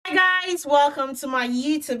guys, welcome to my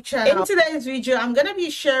YouTube channel. In today's video, I'm going to be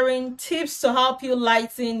sharing tips to help you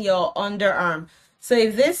lighten your underarm. So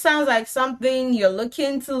if this sounds like something you're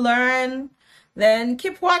looking to learn, then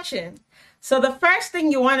keep watching. So the first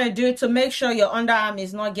thing you want to do to make sure your underarm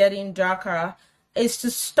is not getting darker is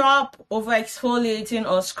to stop over exfoliating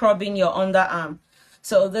or scrubbing your underarm.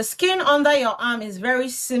 So the skin under your arm is very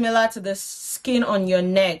similar to the skin on your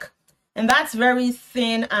neck. And that's very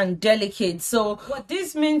thin and delicate. So what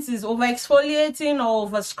this means is over exfoliating or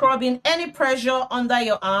over scrubbing, any pressure under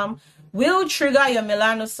your arm will trigger your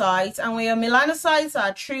melanocytes. And when your melanocytes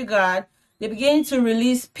are triggered, they begin to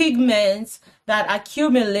release pigments that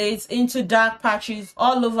accumulates into dark patches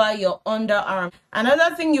all over your underarm.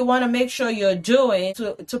 Another thing you want to make sure you're doing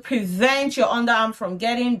to prevent your underarm from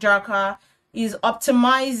getting darker is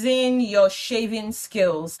optimizing your shaving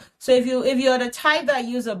skills. So if you're the type that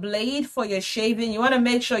use a blade for your shaving, you want to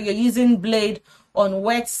make sure you're using blade on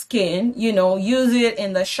wet skin. You know, use it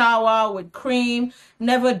in the shower with cream.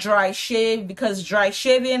 Never dry shave, because dry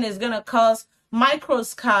shaving is going to cause micro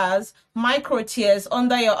scars, micro tears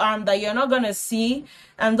under your arm that you're not going to see,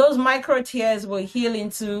 and those micro tears will heal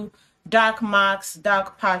into dark marks,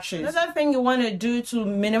 dark patches. Another thing you want to do to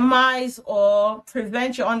minimize or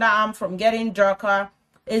prevent your underarm from getting darker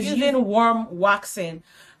is using warm waxing.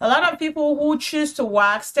 A lot of people who choose to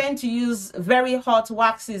wax tend to use very hot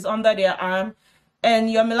waxes under their arm,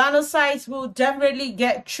 and your melanocytes will definitely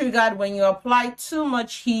get triggered when you apply too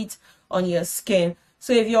much heat on your skin.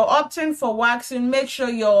 So if you're opting for waxing, make sure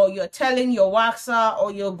you're telling your waxer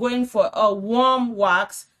or you're going for a warm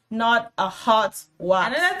wax, not a hot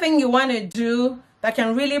wax. Another thing you want to do that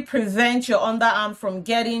can really prevent your underarm from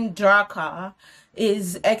getting darker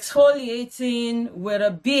is exfoliating with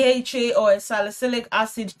a BHA or a salicylic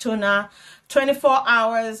acid toner 24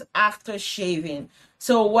 hours after shaving.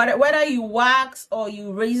 So whether you wax or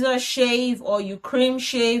you razor shave or you cream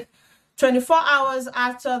shave, 24 hours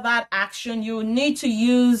after that action, you need to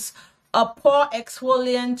use a pore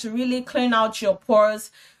exfoliant to really clean out your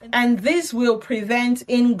pores, and this will prevent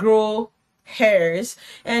ingrown hairs.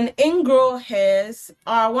 And ingrown hairs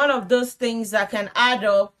are one of those things that can add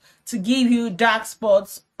up to give you dark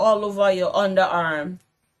spots all over your underarm.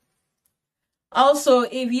 Also,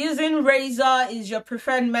 if using razor is your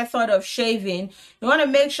preferred method of shaving, you want to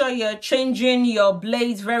make sure you're changing your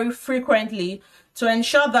blades very frequently to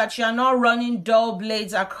ensure that you're not running dull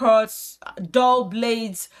blades across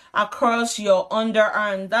your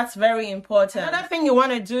underarm. That's very important. Another thing you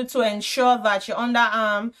want to do to ensure that your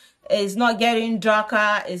underarm is not getting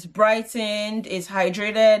darker, is brightened, is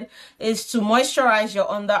hydrated, is to moisturize your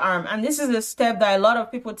underarm. And this is a step that a lot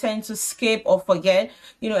of people tend to skip or forget.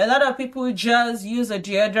 You know, a lot of people just use a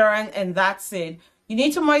deodorant and that's it. You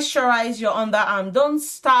need to moisturize your underarm. Don't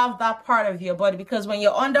starve that part of your body, because when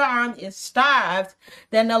your underarm is starved,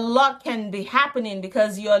 then a lot can be happening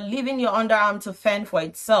because you're leaving your underarm to fend for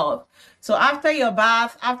itself. So after your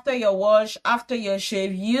bath, after your wash, after your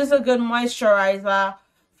shave, use a good moisturizer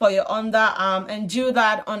for your underarm, and do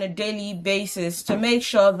that on a daily basis to make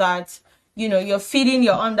sure that, you know, you're feeding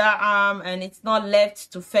your underarm and it's not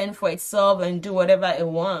left to fend for itself and do whatever it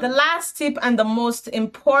wants. The last tip and the most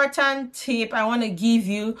important tip I want to give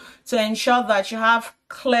you to ensure that you have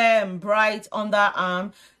clear and bright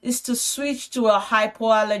underarm is to switch to a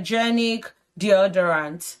hypoallergenic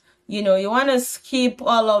deodorant. You know, you want to skip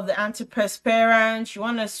all of the antiperspirants. You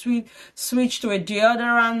want to switch to a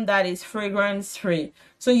deodorant that is fragrance free.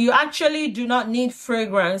 So you actually do not need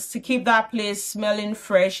fragrance to keep that place smelling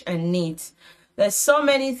fresh and neat. There's so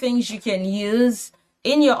many things you can use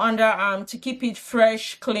in your underarm to keep it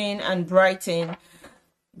fresh, clean, and brighten.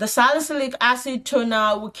 The salicylic acid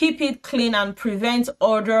toner will keep it clean and prevent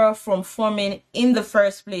odor from forming in the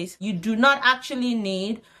first place. You do not actually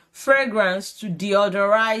need fragrance to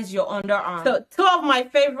deodorize your underarm. So two of my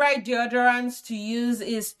favorite deodorants to use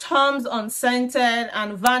is Tom's Unscented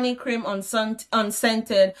and Vanny Cream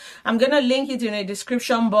Unscented. I'm gonna link it in the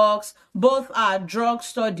description box. Both are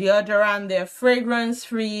drugstore deodorant. They're fragrance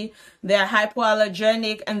free, they're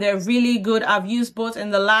hypoallergenic, and they're really good. I've used both in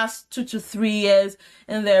the last 2 to 3 years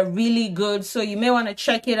and they're really good. So you may want to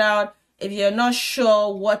check it out if you're not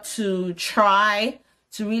sure what to try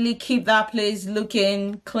to really keep that place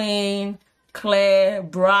looking clean, clear,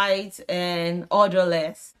 bright, and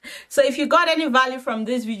odorless. So if you got any value from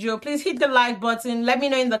this video, please hit the like button. Let me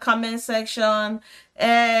know in the comment section,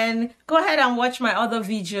 and go ahead and watch my other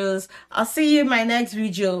videos. I'll see you in my next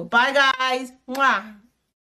video. Bye guys. Mwah.